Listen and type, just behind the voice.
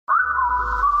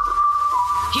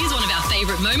Here's one of our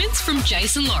favourite moments from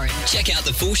Jace and Lauren. Check out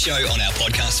the full show on our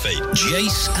podcast feed.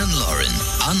 Jace and Lauren,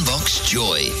 Unbox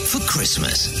Joy for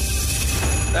Christmas.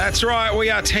 That's right. We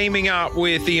are teaming up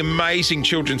with the amazing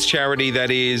children's charity that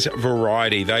is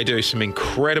Variety. They do some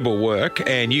incredible work,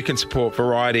 and you can support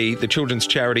Variety, the children's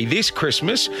charity, this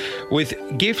Christmas with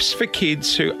gifts for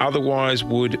kids who otherwise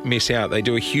would miss out. They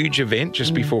do a huge event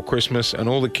just before Christmas, and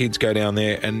all the kids go down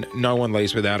there and no one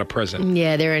leaves without a present.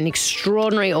 Yeah, they're an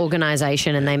extraordinary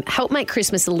organisation, and they help make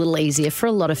Christmas a little easier for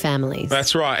a lot of families.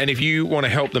 That's right. And if you want to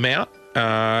help them out,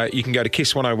 you can go to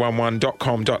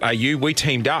kiss1011.com.au. We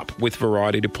teamed up with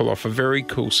Variety to pull off a very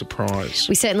cool surprise.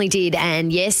 We certainly did.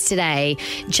 And yesterday,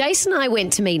 Jason and I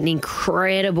went to meet an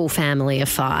incredible family of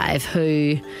 5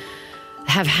 who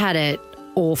have had it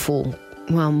awful.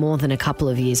 Well, more than a couple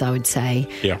of years, I would say.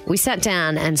 Yeah. We sat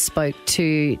down and spoke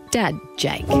to Dad,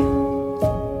 Jake.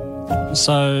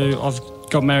 So I've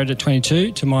got married at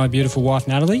 22 to my beautiful wife,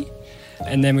 Natalie.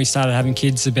 And then we started having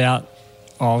kids about,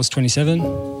 I was 27.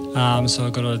 So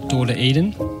I've got a daughter,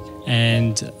 Eden,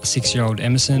 and a 6-year-old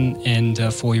Emerson and a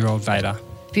 4-year-old Vader.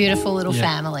 Beautiful little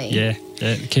family. Yeah,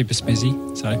 keep us busy.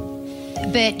 So,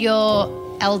 but your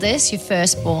eldest, your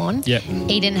firstborn,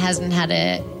 Eden hasn't had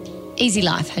a easy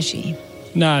life, has she?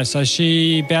 No, so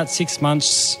she, about 6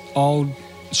 months old,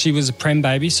 she was a prem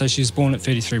baby, so she was born at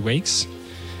 33 weeks.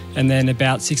 And then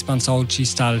about 6 months old, she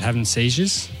started having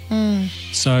seizures.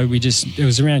 So it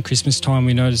was around Christmas time,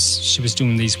 we noticed she was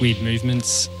doing these weird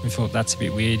movements. We thought that's a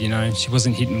bit weird, you know. She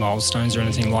wasn't hitting milestones or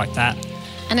anything like that.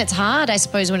 And it's hard, I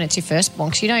suppose, when it's your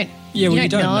firstborn, because you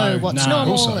don't know what's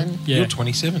normal. Also, you're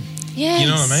 27. Yes. You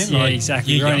know what I mean? Yeah,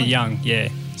 exactly. You're only young, yeah.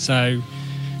 So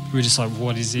we were just like,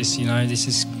 what is this? You know, this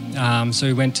is... so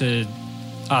we went to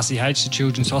RCH, the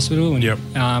Children's Hospital,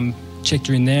 and checked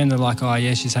her in there, and they're like, oh,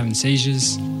 yeah, she's having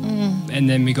seizures. And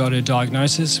then we got her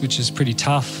diagnosis, which is pretty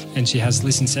tough, and she has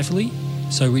lissencephaly,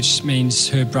 so which means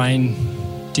her brain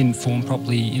didn't form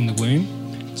properly in the womb,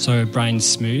 so her brain's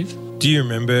smooth. Do you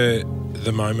remember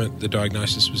the moment the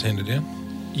diagnosis was handed down?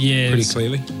 Yeah. Pretty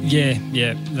clearly?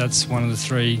 Yeah. That's one of the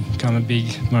 3 kind of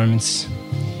big moments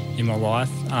in my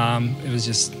life. It was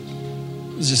just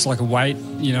like a weight,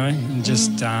 you know, and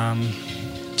just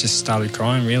started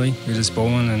crying, really. We were just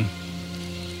bawling, and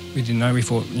we didn't know. We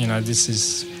thought, you know, this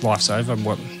is life's over.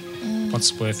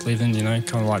 What's worth living, you know,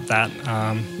 kind of like that.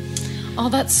 Oh,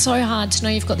 that's so hard to know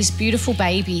you've got this beautiful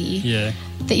baby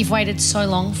that you've waited so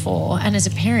long for, and as a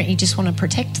parent you just want to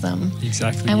protect them.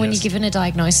 Exactly. And when you're given a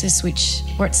diagnosis where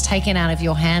it's taken out of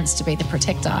your hands to be the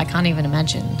protector, I can't even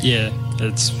imagine. Yeah,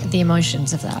 it's the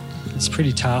emotions of that. It's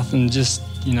pretty tough, and just,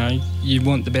 you know, you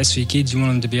want the best for your kids. You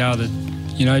want them to be able to,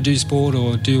 you know, do sport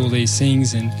or do all these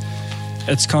things, and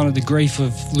it's kind of the grief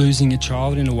of losing a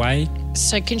child in a way.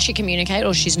 So can she communicate,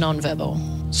 or she's non-verbal?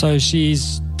 So she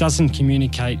doesn't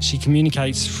communicate. She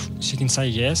communicates, she can say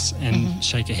yes and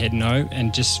shake her head no,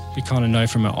 and just we kind of know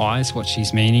from her eyes what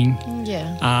she's meaning.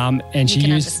 Yeah. And you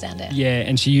can understand it. Yeah,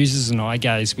 and she uses an eye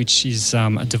gaze, which is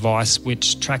a device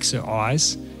which tracks her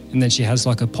eyes, and then she has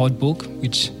like a pod book,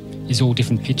 which is all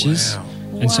different pictures. Wow.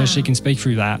 And so she can speak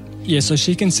through that. Yeah, so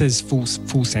she can say full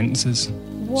sentences.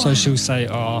 Wow. So she'll say,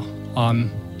 oh,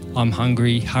 I'm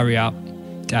hungry, hurry up,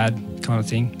 Dad, kind of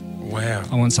thing. Wow.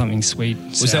 I want something sweet.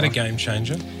 Was that a game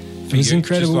changer? It was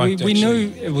incredible. We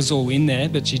knew it was all in there,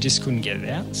 but she just couldn't get it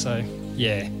out. So,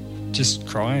 yeah, just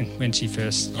crying when she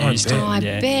first used it. Oh, I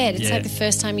bet. It's like the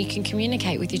first time you can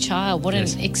communicate with your child. What an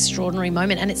extraordinary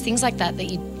moment. And it's things like that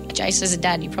you, Jace, as a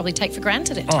dad, you probably take for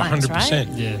granted at times, 100%. right?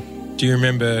 Yeah. Do you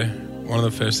remember one of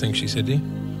the first things she said to you?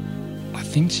 I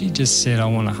think she just said, I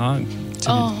want a hug.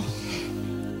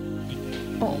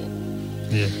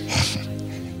 Yeah.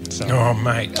 So, oh,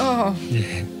 mate. Oh.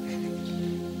 Yeah.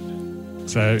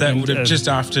 So that would have, just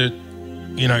after,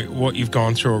 you know, what you've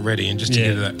gone through already, and just to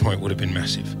get to that point would have been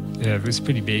massive. Yeah, it was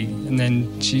pretty big. And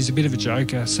then she's a bit of a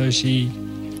joker, so she...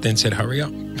 Then said, hurry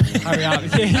up. Hurry up.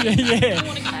 Yeah.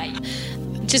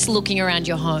 Just looking around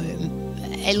your home,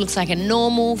 it looks like a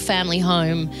normal family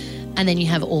home, and then you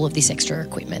have all of this extra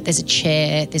equipment. There's a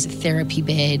chair, there's a therapy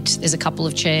bed, there's a couple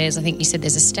of chairs. I think you said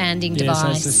there's a standing device. Yeah,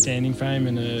 so it's a standing frame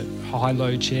and a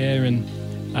high-low chair, and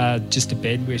just a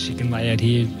bed where she can lay out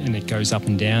here and it goes up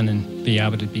and down and be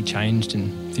able to be changed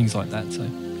and things like that. So,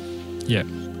 yeah.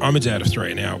 I'm a dad of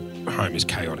 3 and our home is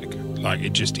chaotic. Like,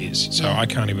 it just is. So I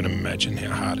can't even imagine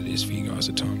how hard it is for you guys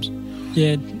at times.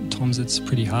 Yeah, at times it's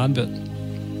pretty hard, but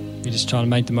we just try to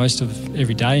make the most of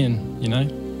every day and, you know,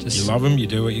 just... You love them, you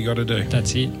do what you got to do.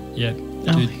 That's it, yeah.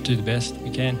 Do the best we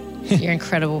can. You're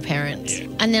incredible parents. Yeah.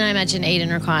 And then I imagine Eden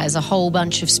requires a whole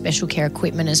bunch of special care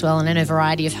equipment as well, and I know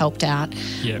Variety have helped out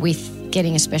with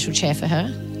getting a special chair for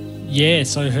her. Yeah,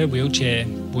 so her wheelchair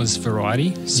was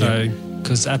Variety. So,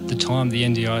 because at the time the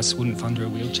NDIS wouldn't fund her a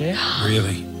wheelchair.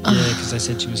 Really? Yeah, because they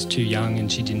said she was too young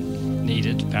and she didn't need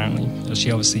it, apparently. Well,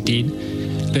 she obviously did.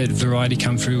 But Variety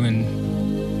come through and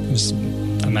it was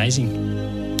amazing.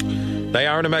 They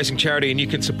are an amazing charity, and you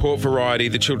can support Variety,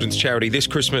 the children's charity, this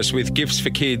Christmas with gifts for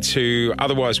kids who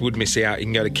otherwise would miss out. You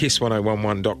can go to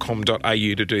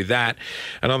kiss1011.com.au to do that.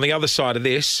 And on the other side of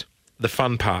this, the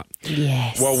fun part.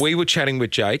 Yes. While we were chatting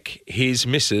with Jake, his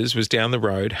missus was down the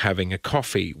road having a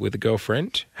coffee with a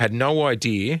girlfriend, had no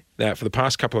idea that for the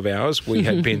past couple of hours we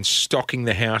had been stocking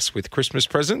the house with Christmas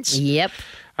presents. Yep.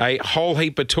 A whole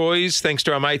heap of toys thanks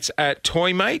to our mates at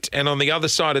Toy Mate. And on the other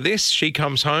side of this, she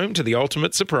comes home to the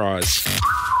ultimate surprise.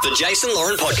 The Jason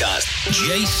Lauren Podcast.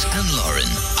 Jace and Lauren.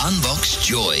 Unbox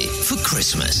joy for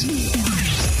Christmas.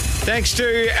 Thanks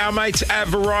to our mates at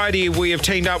Variety, we have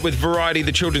teamed up with Variety,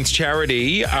 the children's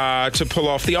charity, to pull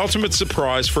off the ultimate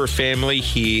surprise for a family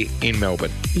here in Melbourne.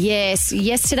 Yes.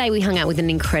 Yesterday we hung out with an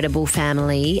incredible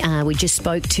family. We just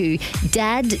spoke to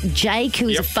Dad Jake, who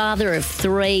is a father of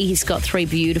 3. He's got 3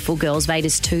 beautiful girls.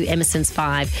 Vada's 2, Emerson's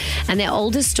 5. And their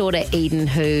oldest daughter, Eden,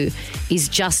 who is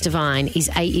just divine, is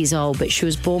 8 years old, but she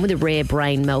was born with a rare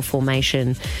brain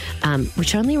malformation,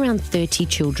 which only around 30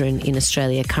 children in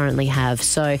Australia currently have.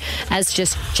 So as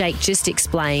Jake just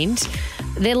explained,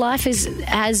 their life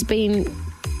has been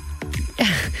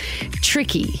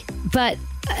tricky. But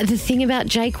the thing about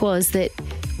Jake was that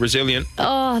Resilient.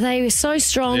 Oh, they were so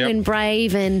strong and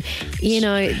brave, and, you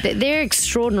know, they're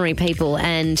extraordinary people.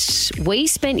 And we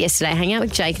spent yesterday hanging out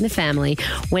with Jake and the family.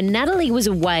 When Natalie was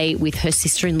away with her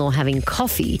sister-in-law having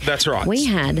coffee. That's right. We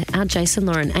had our Jason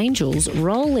Lauren Angels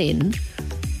roll in,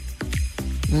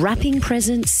 wrapping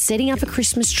presents, setting up a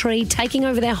Christmas tree, taking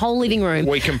over their whole living room.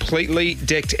 We completely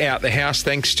decked out the house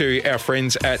thanks to our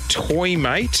friends at Toy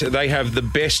Mate. They have the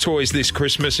best toys this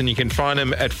Christmas, and you can find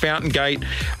them at Fountain Gate,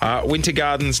 Winter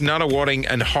Gardens, Nunawading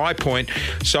and High Point.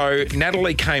 So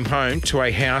Natalie came home to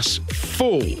a house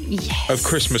full of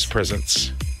Christmas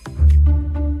presents.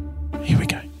 Here we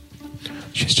go.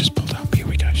 She's just pulled up. Here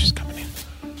we go. She's coming in.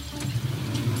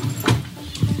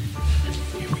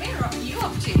 Where are you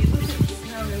off to?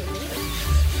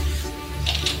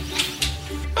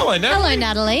 Hello, Natalie. Hello,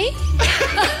 Natalie.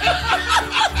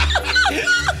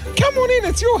 Come on in.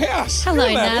 It's your house. Hello,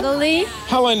 You're Natalie.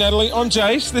 Hello, Natalie. I'm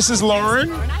Jace. This is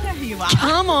Lauren. I know who you are.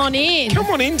 Come on in. Come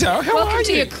on in, Dale. How are Welcome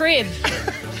to you? your crib.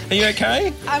 Are you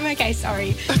okay? I'm okay,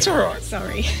 sorry. That's all right.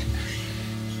 Sorry.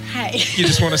 Hey. You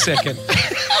just want a second.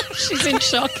 She's in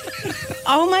shock.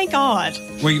 Oh my God.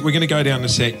 We're going to go down in a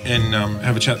sec and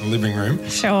have a chat in the living room.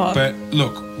 Sure. But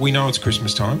look, we know it's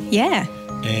Christmas time, Yeah.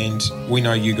 and we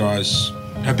know you guys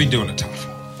have been doing it tough.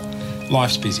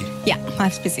 Life's busy. Yeah,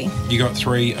 life's busy. You got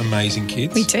 3 amazing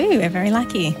kids. We do. We're very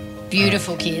lucky.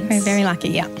 Beautiful kids. We're very lucky,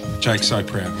 yeah. Jake's so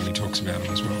proud when he talks about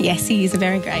them as well. Yes, he is a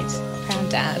very great, proud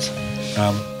dad.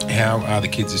 How are the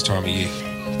kids this time of year?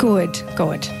 Good,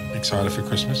 good. Excited for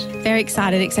Christmas? Very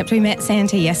excited, except we met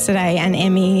Santa yesterday, and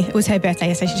Emmy, it was her birthday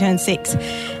yesterday, she turned 6,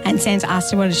 and Santa asked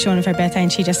her what did she want for her birthday,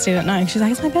 and she just didn't know. She's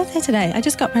like, it's my birthday today. I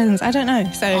just got presents. I don't know.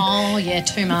 So Oh, yeah,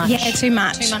 too much. yeah, too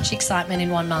much. Too much excitement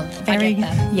in 1 month. Very, I get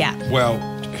that. yeah. Well,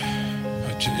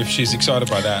 if she's excited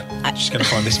by that, she's going to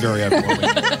find this very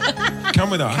overwhelming. Come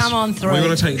with us. Come on through. We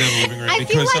want to take you down the living room I feel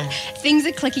because like things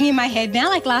are clicking in my head now.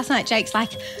 Like last night, Jake's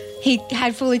like, he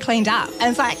had fully cleaned up,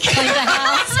 and it's like, cleaned the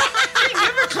house. he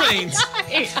never cleans.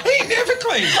 He never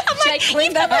cleans. I'm like, Jake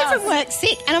cleaned he's the come home house. from work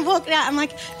sick, and I'm walking out. I'm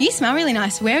like, you smell really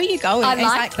nice. Where are you going? I And he's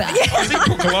like that. Yeah.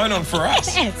 He put cologne on for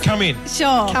us. Yes. Come in.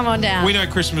 Sure. Come on down. We know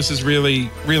Christmas is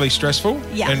really, really stressful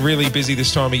Yeah. and really busy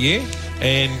this time of year.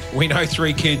 And we know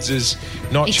 3 kids is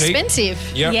not cheap. Expensive.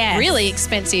 Yep. Yeah. Really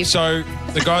expensive. So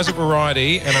the guys at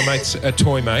Variety and our mates at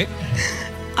Toy Mate,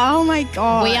 Oh my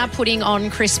God. We are putting on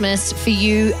Christmas for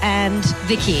you and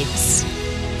the kids.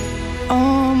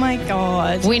 Oh my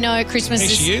God. We know Christmas There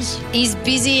she is. is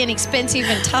busy and expensive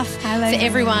and tough Hello, for Natalie.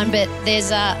 everyone, but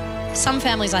there's some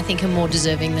families I think are more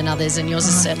deserving than others, and yours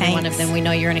is certainly one of thanks. them. We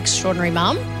know you're an extraordinary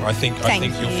mum. I think Thank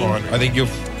you'll you. find.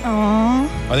 Aw.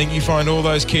 I think you find all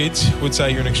those kids would say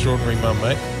you're an extraordinary mum,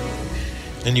 mate.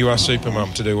 And you are super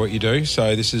mum to do what you do.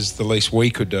 So this is the least we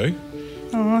could do.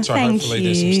 Oh, So thank hopefully you.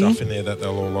 there's some stuff in there that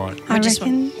they'll all like. I just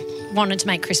reckon. Wanted to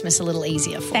make Christmas a little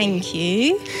easier for you. Thank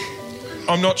you.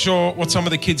 I'm not sure what some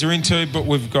of the kids are into, but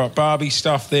we've got Barbie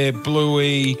stuff there,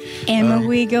 Bluey. Emma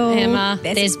Wiggle. Emma,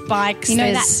 there's bikes. You know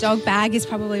that there's dog bag is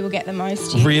probably will get the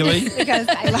most use. Really? Because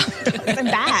they love dogs and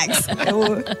bags.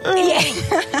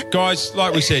 Yeah. Guys,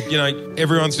 like we said, you know,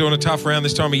 everyone's doing it tough around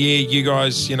this time of year. You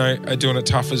guys, you know, are doing it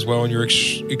tough as well, and you're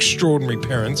extraordinary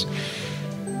parents.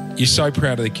 You're so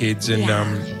proud of the kids, and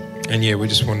And yeah, we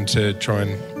just wanted to try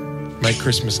and make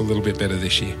Christmas a little bit better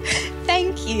this year.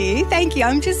 Thank you.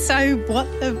 I'm just so, what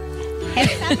the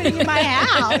heck's happening in my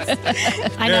house?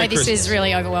 I know this is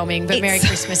really overwhelming, but Merry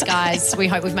Christmas, guys. We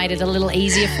hope we've made it a little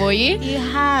easier for you. You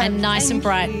have. And nice and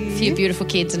bright you. for your beautiful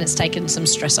kids, and it's taken some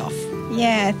stress off.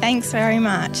 Yeah, thanks very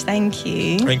much. Thank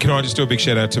you. And can I just do a big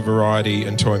shout out to Variety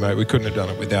and Toymate? We couldn't have done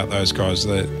it without those guys.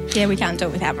 Yeah, we can't do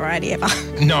it without Variety ever.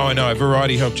 No, I know.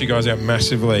 Variety helped you guys out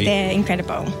massively. They're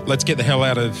incredible. Let's get the hell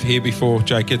out of here before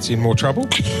Jake gets in more trouble.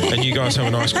 And you guys have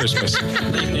a nice Christmas.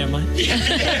 Yeah, mate.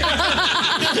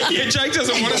 Yeah, Jake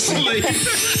doesn't want us to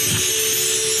leave.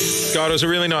 God, it was a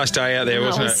really nice day out there,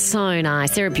 wasn't It was so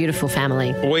nice. They're a beautiful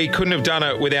family. We couldn't have done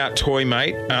it without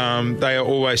Toymate. They are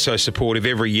always so supportive.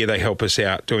 Every year they help us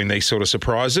out doing these sort of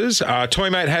surprises.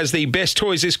 Toymate has the best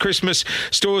toys this Christmas.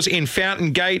 Stores in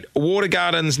Fountain Gate, Water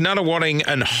Gardens, Nunawading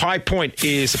and High Point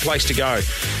is the place to go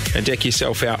and deck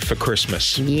yourself out for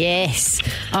Christmas. Yes.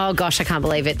 Oh, gosh, I can't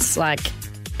believe it's like,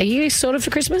 are you sorted for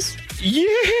Christmas? Yeah.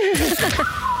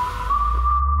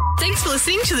 Thanks for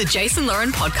listening to the Jason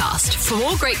Lauren podcast. For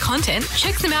more great content,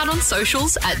 check them out on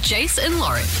socials at Jason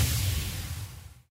Lauren.